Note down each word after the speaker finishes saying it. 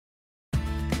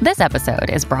This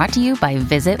episode is brought to you by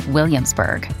Visit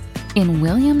Williamsburg. In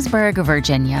Williamsburg,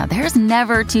 Virginia, there's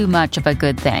never too much of a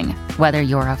good thing. Whether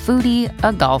you're a foodie,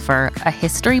 a golfer, a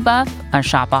history buff, a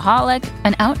shopaholic,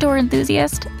 an outdoor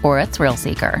enthusiast, or a thrill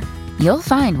seeker, you'll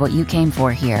find what you came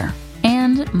for here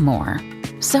and more.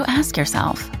 So ask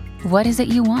yourself, what is it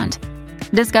you want?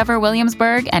 Discover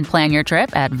Williamsburg and plan your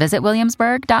trip at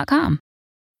visitwilliamsburg.com.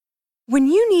 When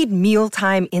you need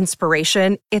mealtime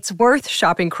inspiration, it's worth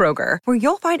shopping Kroger, where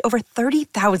you'll find over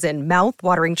 30,000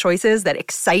 mouth-watering choices that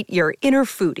excite your inner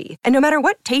foodie. And no matter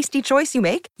what tasty choice you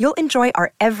make, you'll enjoy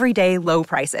our everyday low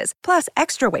prices, plus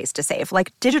extra ways to save,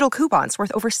 like digital coupons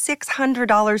worth over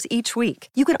 $600 each week.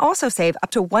 You can also save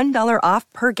up to $1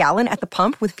 off per gallon at the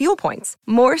pump with fuel points.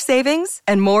 More savings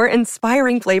and more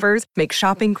inspiring flavors make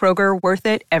shopping Kroger worth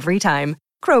it every time.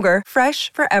 Kroger,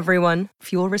 fresh for everyone.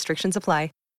 Fuel restrictions apply.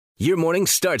 Your morning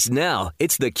starts now.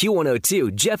 It's the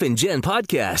Q102 Jeff and Jen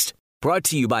podcast, brought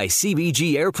to you by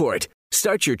CBG Airport.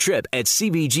 Start your trip at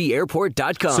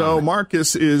CBGAirport.com. So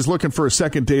Marcus is looking for a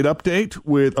second date update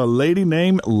with a lady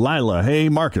named Lila. Hey,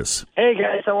 Marcus. Hey,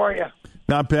 guys. How are you?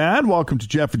 Not bad. Welcome to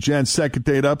Jeff and Jen's second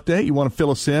date update. You want to fill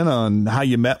us in on how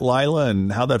you met Lila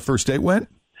and how that first date went?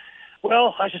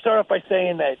 Well, I should start off by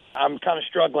saying that I'm kind of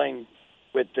struggling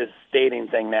with this dating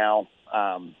thing now.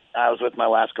 I was with my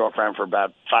last girlfriend for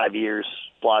about 5 years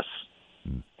plus,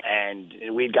 and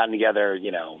we'd gotten together,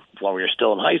 when we were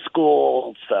still in high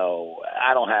school, so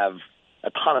I don't have a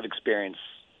ton of experience,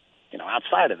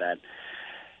 outside of that.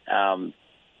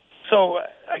 So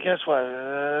I guess,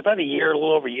 about a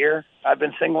little over a year, I've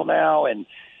been single now, and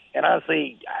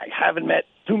honestly, I haven't met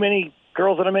too many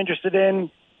girls that I'm interested in.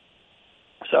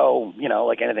 So,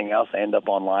 like anything else, I end up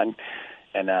online,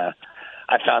 and I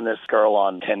found this girl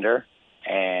on Tinder.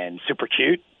 And super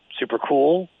cute, super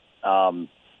cool.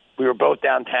 We were both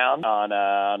downtown on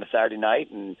a Saturday night,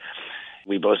 and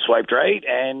we both swiped right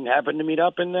and happened to meet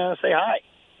up and say hi.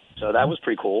 So that was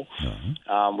pretty cool.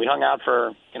 We hung out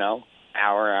for,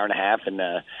 hour and a half, and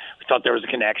we thought there was a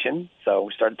connection. So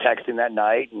we started texting that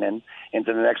night and then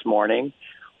into the next morning.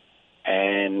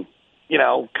 And,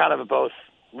 kind of both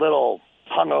little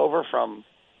hungover from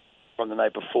the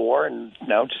night before, and,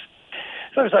 so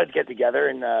we decided to get together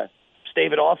and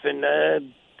stave it off and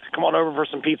come on over for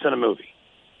some pizza and a movie.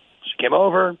 She came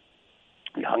over,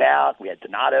 we hung out, we had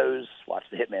Donatos,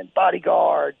 watched The Hitman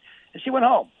Bodyguard, and she went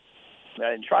home.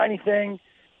 I didn't try anything.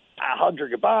 I hugged her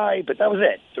goodbye, but that was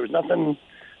it. There was nothing,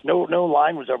 no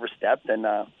line was overstepped, and,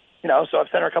 so I've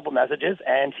sent her a couple messages,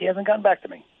 and she hasn't gotten back to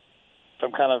me. So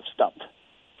I'm kind of stumped.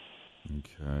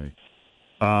 Okay.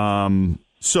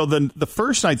 So then the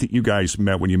first night that you guys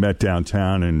met, when you met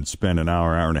downtown and spent an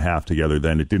hour and a half together,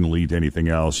 then it didn't lead to anything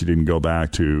else? You didn't go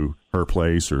back to her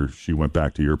place, or she went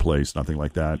back to your place, nothing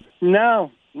like that? No,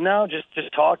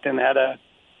 just talked and had a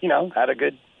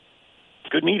good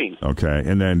meeting. Okay.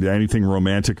 And then did anything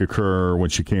romantic occur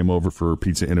when she came over for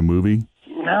pizza and a movie?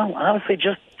 No, honestly,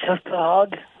 just a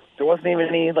hug. There wasn't even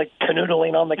any,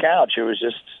 canoodling on the couch. It was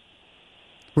just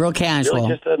real casual.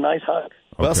 Really just a nice hug.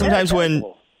 Well, Okay. sometimes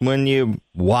when you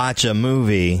watch a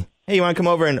movie, hey, you want to come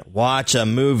over and watch a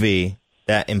movie,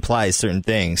 that implies certain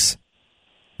things.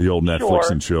 The old Netflix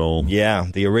and chill. Yeah,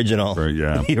 the original. Right,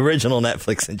 yeah. The original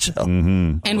Netflix and chill.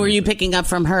 Mm-hmm. And were you picking up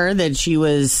from her that she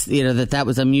was, that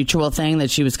was a mutual thing, that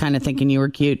she was kind of thinking you were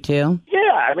cute too?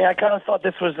 Yeah, I kind of thought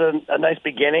this was a nice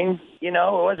beginning. It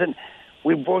wasn't,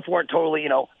 we both weren't totally,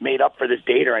 made up for this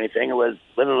date or anything. It was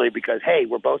literally because, hey,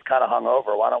 we're both kind of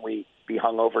hungover. Why don't we be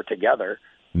hungover together?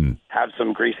 Have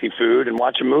some greasy food and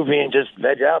watch a movie and just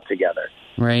veg out together.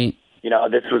 Right.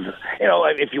 This was,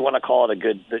 if you want to call it a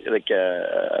good,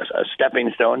 a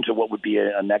stepping stone to what would be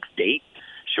a next date,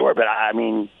 sure. But I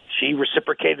mean, she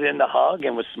reciprocated in the hug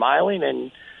and was smiling,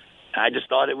 and I just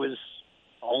thought it was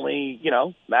only,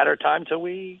 matter of time till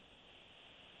we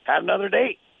had another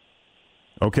date.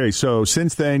 Okay, so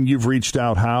since then, you've reached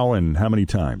out how and how many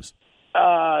times?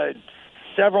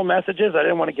 Several messages. I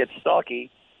didn't want to get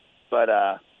stalky, but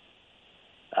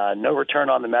no return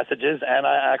on the messages, and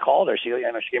I called her. She gave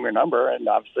me her number, and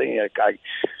obviously I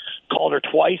called her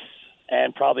twice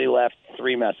and probably left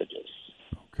 3 messages.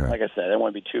 Okay. Like I said, I didn't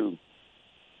want to be too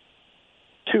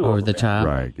over the top.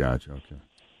 Right, gotcha. Okay.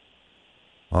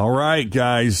 All right,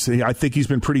 guys. I think he's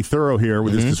been pretty thorough here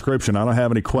with his description. I don't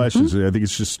have any questions. I think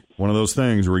it's just one of those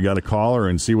things where we got to call her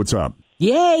and see what's up.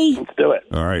 Yay! Let's do it.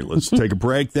 All right, let's take a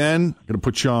break then. I'm going to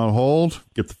put you on hold,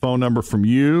 get the phone number from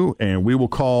you, and we will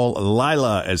call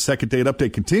Lila as Second Date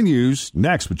Update continues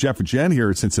next with Jeff and Jen here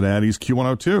at Cincinnati's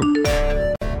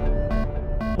Q102.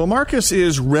 Well, Marcus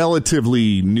is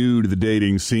relatively new to the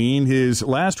dating scene. His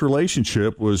last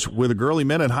relationship was with a girl he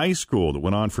met in high school that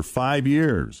went on for 5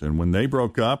 years. And when they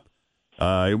broke up,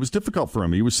 it was difficult for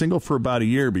him. He was single for about a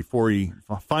year before he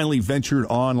finally ventured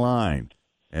online.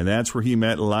 And that's where he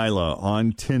met Lila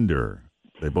on Tinder.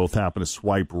 They both happened to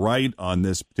swipe right on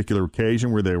this particular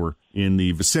occasion where they were in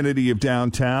the vicinity of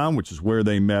downtown, which is where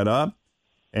they met up.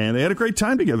 And they had a great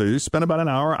time together. They spent about an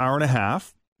hour and a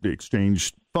half. They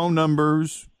exchanged phone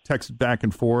numbers, texted back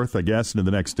and forth, I guess, into the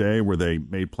next day where they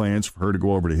made plans for her to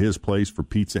go over to his place for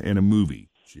pizza and a movie.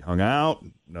 She hung out.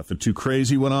 Nothing too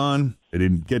crazy went on. They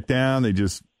didn't get down. They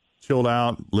just chilled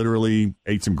out, literally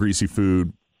ate some greasy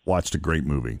food, watched a great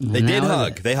movie. They did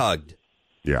hug. They hugged.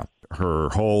 Yeah. Her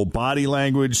whole body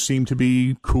language seemed to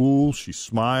be cool. She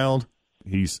smiled.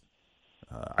 He's,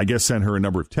 I guess, sent her a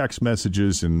number of text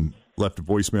messages and left a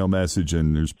voicemail message,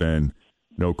 and there's been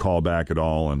no call back at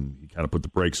all, and he kind of put the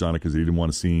brakes on it because he didn't want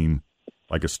to seem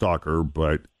like a stalker,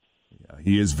 but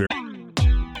he is very...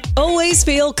 Always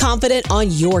feel confident on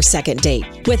your second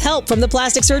date. With help from the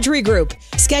Plastic Surgery Group.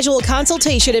 Schedule a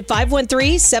consultation at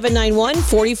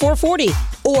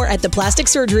 513-791-4440 or at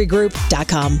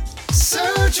theplasticsurgerygroup.com.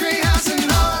 Surgery has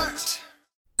an art.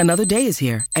 Another day is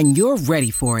here, and you're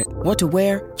ready for it. What to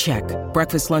wear? Check.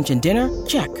 Breakfast, lunch, and dinner?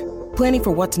 Check. Planning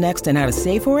for what's next and how to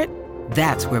save for it?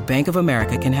 That's where Bank of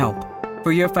America can help.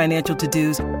 For your financial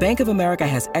to-dos, Bank of America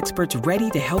has experts ready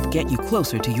to help get you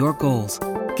closer to your goals.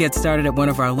 Get started at one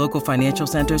of our local financial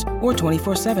centers or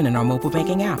 24/7 in our mobile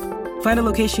banking app. Find a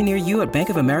location near you at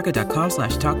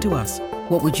bankofamerica.com/talktous.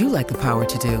 What would you like the power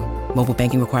to do? Mobile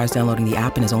banking requires downloading the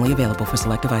app and is only available for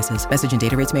select devices. Message and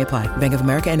data rates may apply. Bank of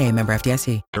America N.A., member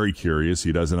FDIC. Very curious.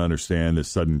 He doesn't understand this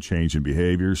sudden change in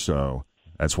behavior, so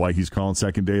that's why he's calling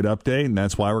Second Date Update, and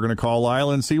that's why we're going to call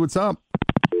Lila and see what's up.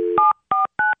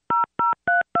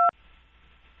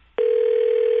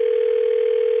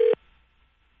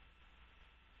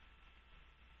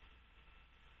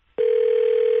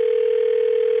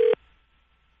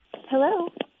 Hello.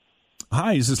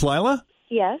 Hi, is this Lila?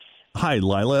 Yes. Hi,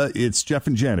 Lila. It's Jeff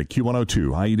and Jen at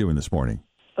Q102. How you doing this morning?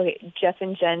 Okay, Jeff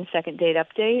and Jen, Second Date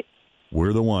Update.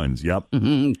 We're the ones. Yep.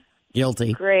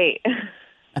 Guilty. Great.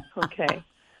 Okay.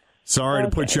 Sorry to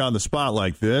put you on the spot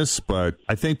like this, but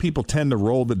I think people tend to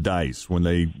roll the dice when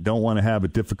they don't want to have a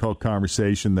difficult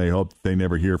conversation. They hope they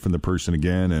never hear from the person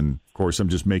again. And, of course, I'm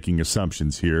just making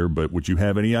assumptions here, but would you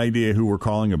have any idea who we're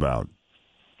calling about?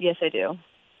 Yes, I do.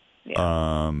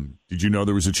 Yeah. Did you know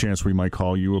there was a chance we might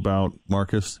call you about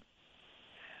Marcus?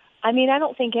 I mean, I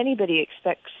don't think anybody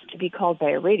expects to be called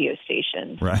by a radio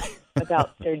station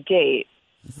about their date.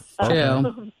 Fair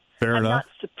I'm enough. not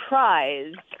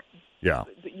surprised. Yeah.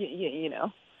 But you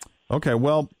know. Okay,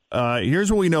 well,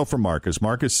 here's what we know from Marcus.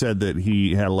 Marcus said that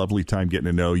he had a lovely time getting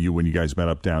to know you when you guys met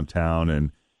up downtown and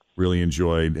really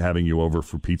enjoyed having you over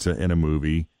for pizza and a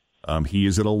movie. He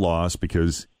is at a loss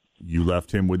because you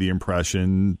left him with the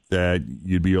impression that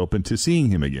you'd be open to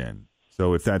seeing him again.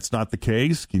 So if that's not the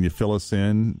case, can you fill us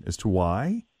in as to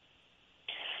why?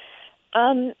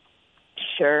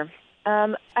 Sure.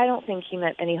 I don't think he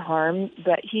meant any harm,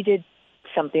 but he did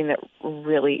something that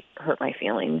really hurt my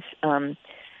feelings. In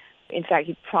fact,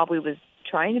 he probably was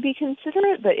trying to be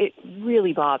considerate, but it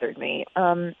really bothered me.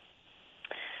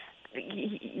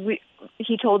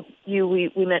 He told you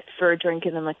we met for a drink,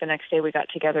 and then like the next day we got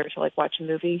together to like watch a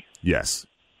movie. Yes.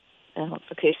 Oh,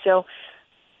 okay. So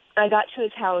I got to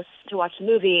his house to watch the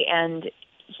movie, and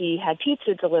he had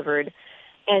pizza delivered,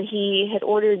 and he had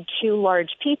ordered 2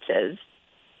 large pizzas.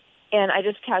 And I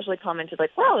just casually commented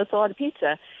like, "Wow, that's a lot of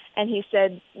pizza." And he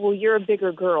said, "Well, you're a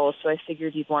bigger girl, so I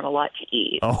figured you'd want a lot to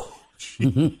eat." Oh.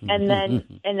 and then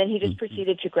he just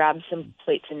proceeded to grab some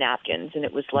plates and napkins, and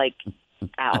it was like,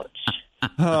 ouch.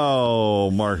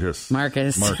 Oh, Marcus. Well,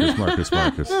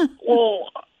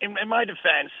 in my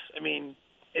defense, I mean,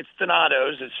 it's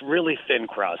Donato's. It's really thin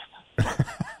crust.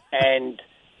 And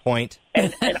point.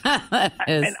 And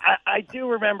I do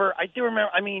remember. I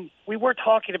mean, we were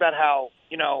talking about how,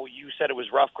 you know, you said it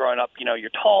was rough growing up. You know,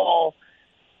 you're tall.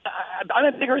 I'm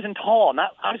a bigger than tall.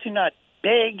 Obviously not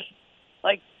big.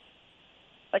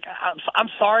 I'm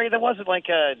sorry. That wasn't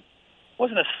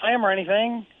wasn't a slam or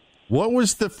anything. What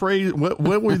was the phrase? What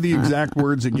were the exact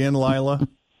words again, Lila?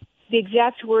 The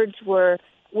exact words were,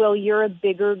 "Well, you're a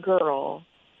bigger girl,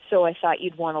 so I thought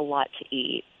you'd want a lot to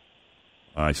eat."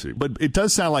 I see. But it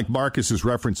does sound like Marcus is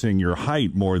referencing your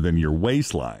height more than your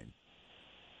waistline.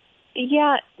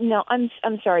 Yeah, no, I'm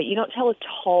sorry. You don't tell a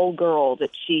tall girl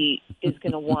that she is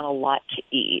going to want a lot to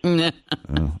eat. Do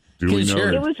we know?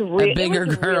 It was really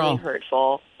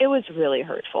hurtful. It was really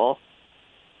hurtful.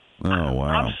 Oh, wow.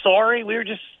 I'm sorry. We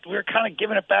were kind of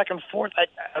giving it back and forth.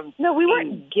 No, we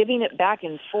weren't giving it back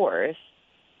and forth.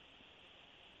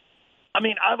 I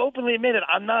mean, I've openly admitted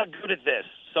I'm not good at this.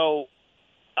 So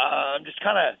I'm just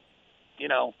kind of,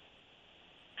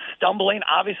 stumbling,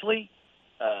 obviously,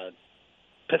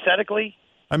 pathetically.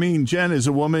 I mean, Jen, as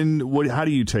a woman, how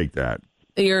do you take that?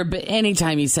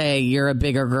 Anytime you say you're a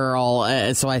bigger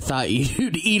girl, so I thought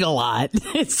you'd eat a lot.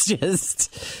 It's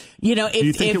just, do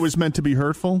you think it was meant to be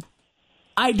hurtful?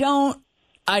 I don't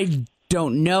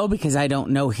know, because I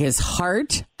don't know his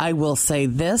heart. I will say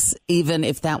this, even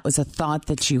if that was a thought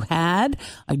that you had,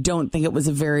 I don't think it was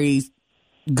a very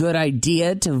good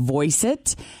idea to voice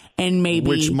it. And maybe,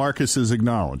 which Marcus is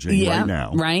acknowledging right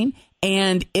now. Right.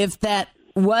 And if that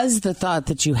was the thought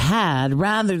that you had,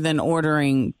 rather than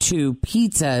ordering 2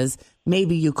 pizzas,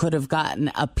 maybe you could have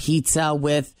gotten a pizza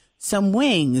with some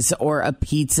wings or a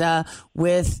pizza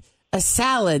with a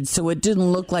salad, so it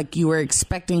didn't look like you were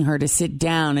expecting her to sit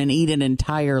down and eat an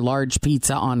entire large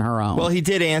pizza on her own. Well, he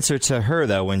did answer to her,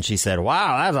 though, when she said,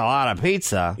 wow, that's a lot of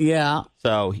pizza. Yeah.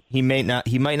 So he might not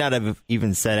have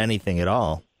even said anything at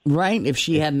all. Right, if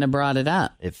she hadn't have brought it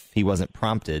up. If he wasn't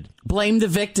prompted. Blame the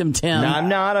victim, Tim. No, I'm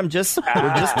not. we're just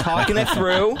talking it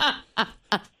through.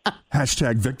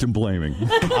 Hashtag victim blaming.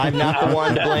 I'm not the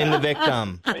one to blame the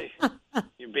victim.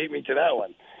 You beat me to that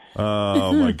one.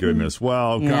 Oh, my goodness.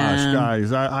 Well, gosh,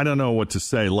 guys, I don't know what to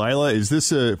say. Lila, is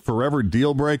this a forever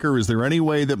deal breaker? Is there any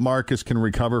way that Marcus can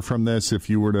recover from this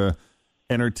if you were to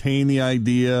entertain the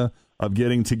idea of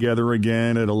getting together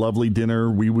again at a lovely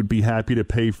dinner? We would be happy to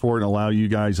pay for it and allow you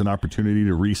guys an opportunity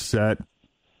to reset.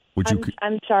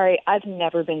 I'm sorry. I've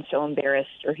never been so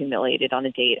embarrassed or humiliated on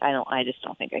a date. I just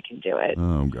don't think I can do it.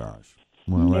 Oh, gosh.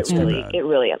 Well, that's too bad. It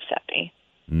really upset me.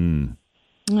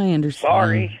 I understand.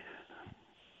 Sorry.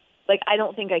 I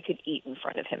don't think I could eat in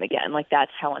front of him again.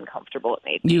 That's how uncomfortable it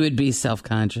made me. You would be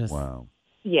self-conscious. Wow.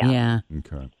 Yeah.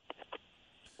 Okay.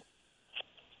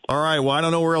 All right. Well, I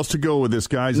don't know where else to go with this,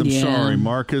 guys. I'm sorry,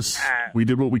 Marcus. We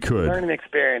did what we could. Learning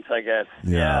experience, I guess.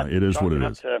 Yeah, it is what it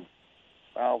is.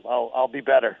 I'll be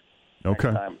better.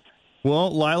 Okay. Next time.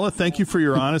 Well, Lila, thank you for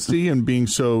your honesty and being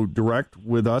so direct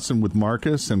with us and with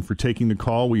Marcus, and for taking the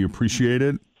call. We appreciate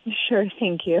it. Sure.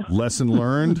 Thank you. Lesson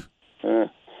learned.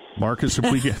 Marcus, if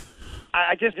we get...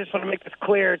 I just want to make this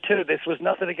clear, too. This was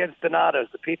nothing against Donato's.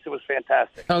 The pizza was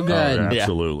fantastic. Oh, good. Oh,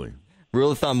 absolutely. Yeah.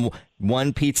 Rule of thumb,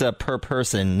 1 pizza per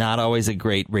person, not always a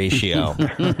great ratio. Well,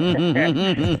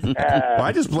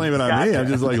 I just blame it on me. I'm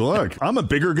just like, look, I'm a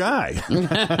bigger guy.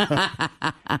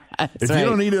 If you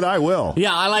don't eat it, I will.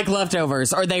 Yeah, I like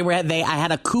leftovers. Or I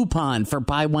had a coupon for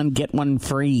buy one, get one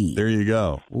free. There you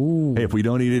go. Ooh. Hey, if we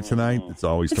don't eat it tonight, it's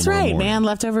always That's tomorrow right, morning. man.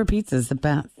 Leftover pizza is the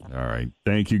best. All right.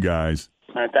 Thank you, guys.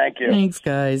 All right, thank you. Thanks,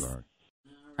 guys. Sorry.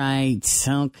 All right.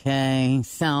 Okay.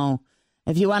 So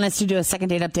if you want us to do a second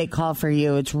date update call for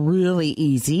you, it's really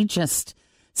easy. Just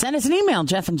send us an email,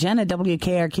 Jeff and Jen at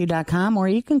WKRQ.com, or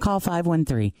you can call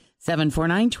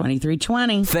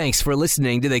 513-749-2320. Thanks for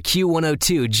listening to the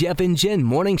Q102 Jeff and Jen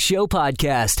Morning Show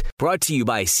podcast, brought to you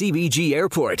by CBG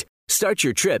Airport. Start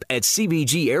your trip at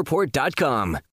CBGAirport.com.